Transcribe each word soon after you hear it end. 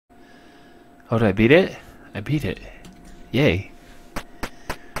Oh, did I beat it? I beat it. Yay.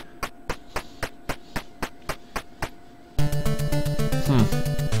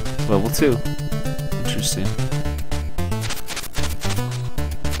 Level 2. Interesting.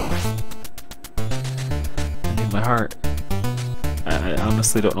 I need my heart. I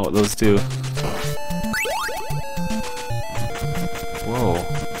honestly don't know what those do. Whoa.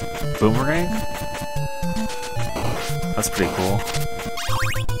 Boomerang? That's pretty cool.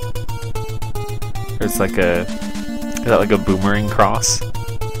 It's like a... Is that like a boomerang cross?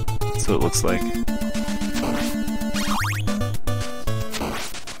 That's what it looks like.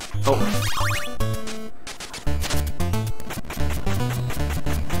 Oh.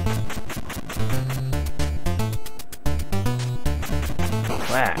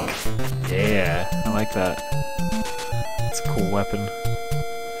 Whack. Yeah, I like that. It's a cool weapon.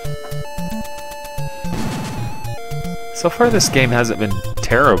 So far this game hasn't been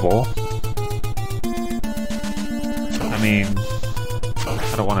terrible. I mean,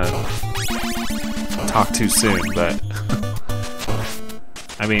 I don't want to talk too soon, but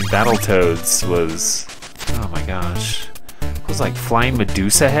I mean, Battletoads was, oh my gosh, it was like flying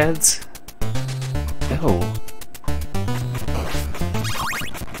Medusa heads? Ew.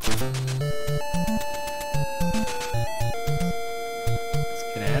 Let's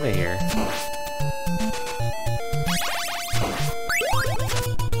get out of here.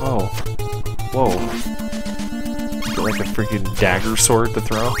 Oh. Whoa. Get like a freaking dagger sword to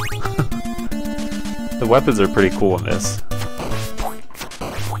throw? The weapons are pretty cool in this.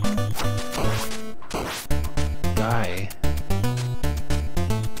 Guy.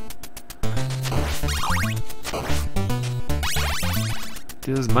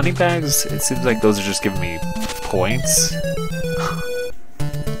 Do those money bags, it seems like those are just giving me points.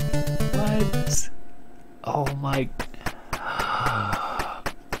 What? Oh my...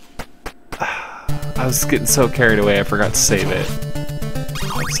 I was getting so carried away I forgot to save it.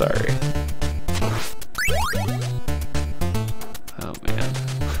 I'm sorry. Oh man.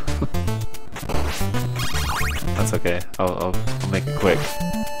 That's okay. I'll make it quick.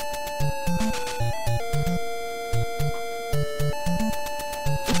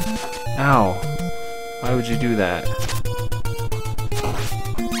 Ow. Why would you do that?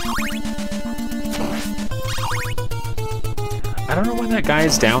 I don't know why that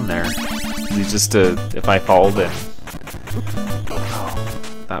guy's down there. He's just if I fall then...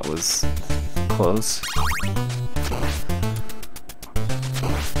 Oh, that was close.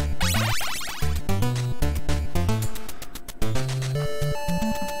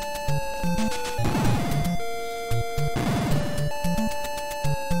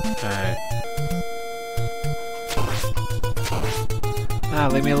 Alright. Ah,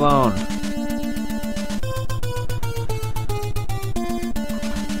 leave me alone.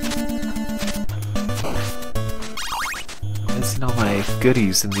 Missing all my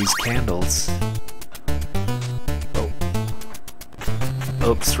goodies in these candles. Oh.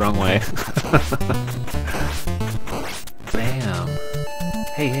 Oops, wrong way. Bam.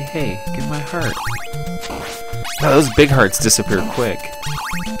 Hey, hey, hey, give me my heart. Oh, those big hearts disappear quick.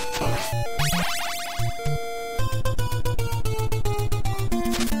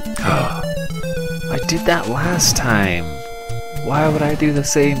 I did that last time. Why would I do the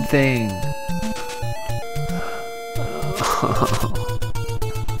same thing?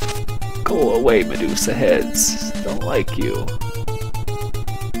 Go away, Medusa heads. Don't like you.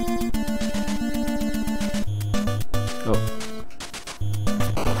 Oh.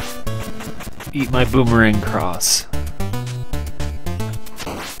 Eat my boomerang cross.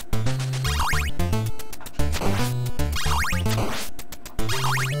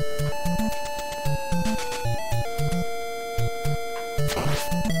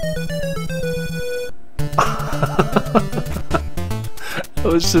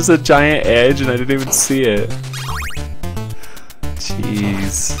 It was just a giant edge and I didn't even see it.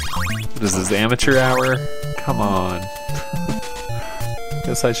 Jeez. What is this, amateur hour? Come on.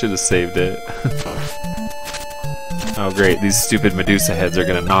 Guess I should have saved it. Oh great, these stupid Medusa heads are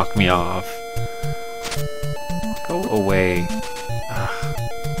gonna knock me off. Go away. Ugh.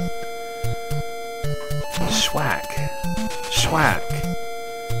 Schwack. Schwack.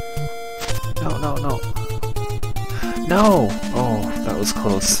 No, no, no. No! Oh, that was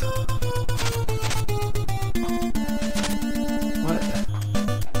close. What?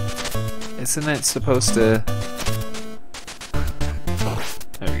 Isn't it supposed to...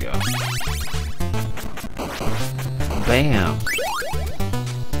 There we go. Bam!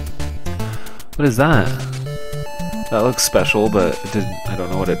 What is that? That looks special, but it didn't, I don't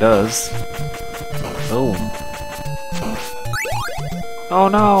know what it does. Boom. Oh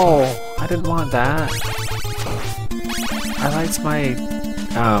no! I didn't want that. I liked my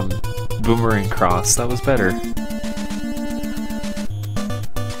boomerang cross. That was better.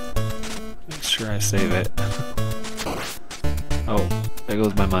 Make sure I save it. Oh, there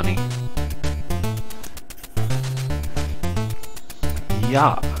goes my money.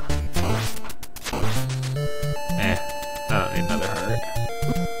 Yeah. I don't need another heart.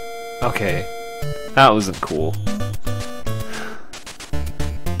 Okay. That wasn't cool.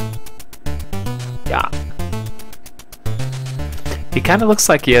 Yeah. He kind of looks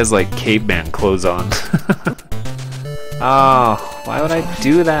like he has like caveman clothes on. Oh, why would I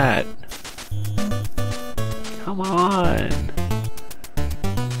do that? Come on.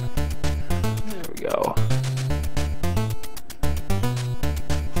 There we go.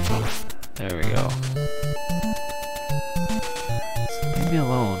 There we go. Leave me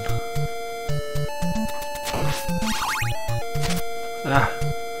alone. Ah, I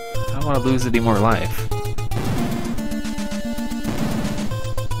don't want to lose any more life.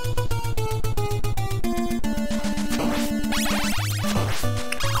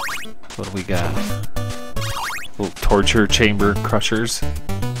 What do we got? Little torture chamber crushers.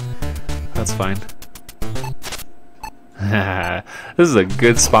 That's fine. This is a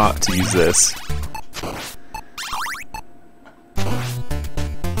good spot to use this.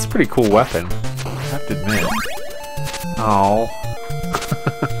 It's a pretty cool weapon, I have to admit. Oh.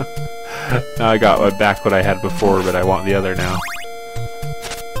 Now I got back what I had before, but I want the other now.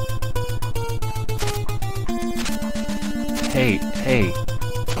 Hey, hey.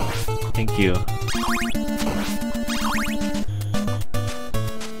 Thank you.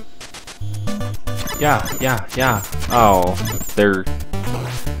 Yeah. Oh, they're...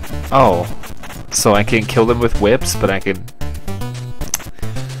 Oh. So I can kill them with whips, but I can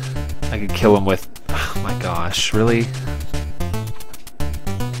kill them with... Oh my gosh, really?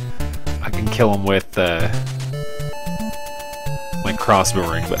 I can kill them with my cross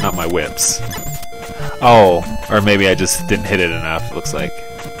boomerang, but not my whips. Oh, or maybe I just didn't hit it enough, it looks like.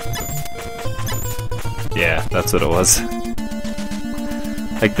 Yeah, that's what it was.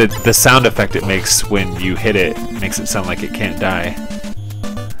 Like the sound effect it makes when you hit it makes it sound like it can't die.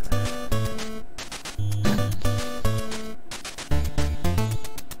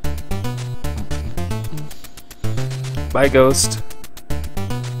 Bye, Ghost.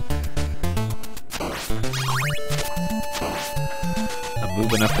 I'm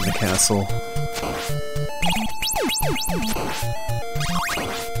moving up in the castle.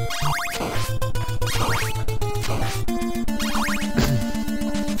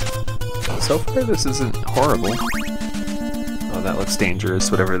 So far, this isn't horrible. Oh, that looks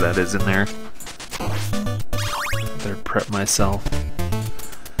dangerous, whatever that is in there. Better prep myself.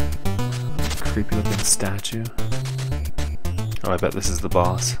 Creepy looking statue. Oh, I bet this is the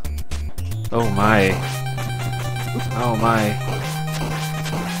boss. Oh my. Oh my.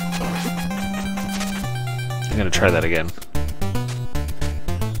 I'm gonna try that again.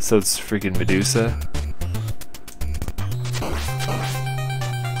 So it's freaking Medusa.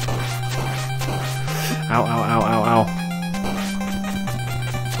 Ow, ow, ow, ow, ow.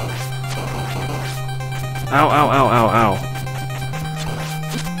 Ow, ow, ow, ow, ow.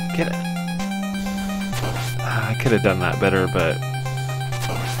 Get it. I could have done that better, but...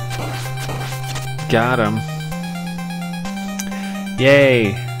 Got him.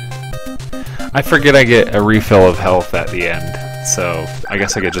 Yay. I forget I get a refill of health at the end, so I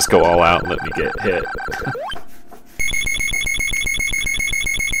guess I could just go all out and let me get hit.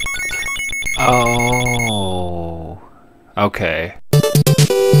 Oh, okay.